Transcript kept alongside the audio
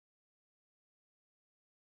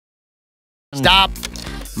Stop,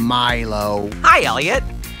 Milo. Hi, Elliot.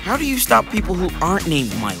 How do you stop people who aren't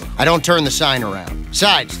named Milo? I don't turn the sign around.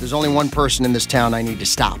 Besides, there's only one person in this town I need to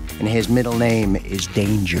stop, and his middle name is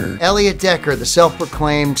Danger. Elliot Decker, the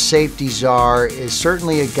self-proclaimed safety czar, is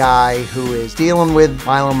certainly a guy who is dealing with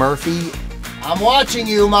Milo Murphy. I'm watching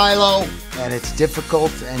you, Milo. And it's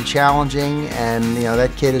difficult and challenging, and you know,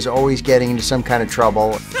 that kid is always getting into some kind of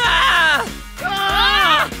trouble.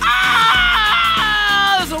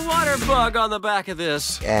 There's a water bug on the back of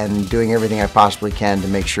this. And doing everything I possibly can to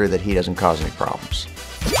make sure that he doesn't cause any problems.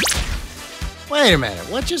 Wait a minute,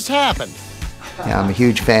 what just happened? Yeah, I'm a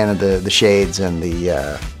huge fan of the shades and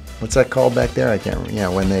the, what's that called back there? I can't remember, you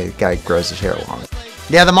know, when the guy grows his hair long.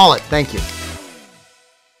 Yeah, the mullet, thank you.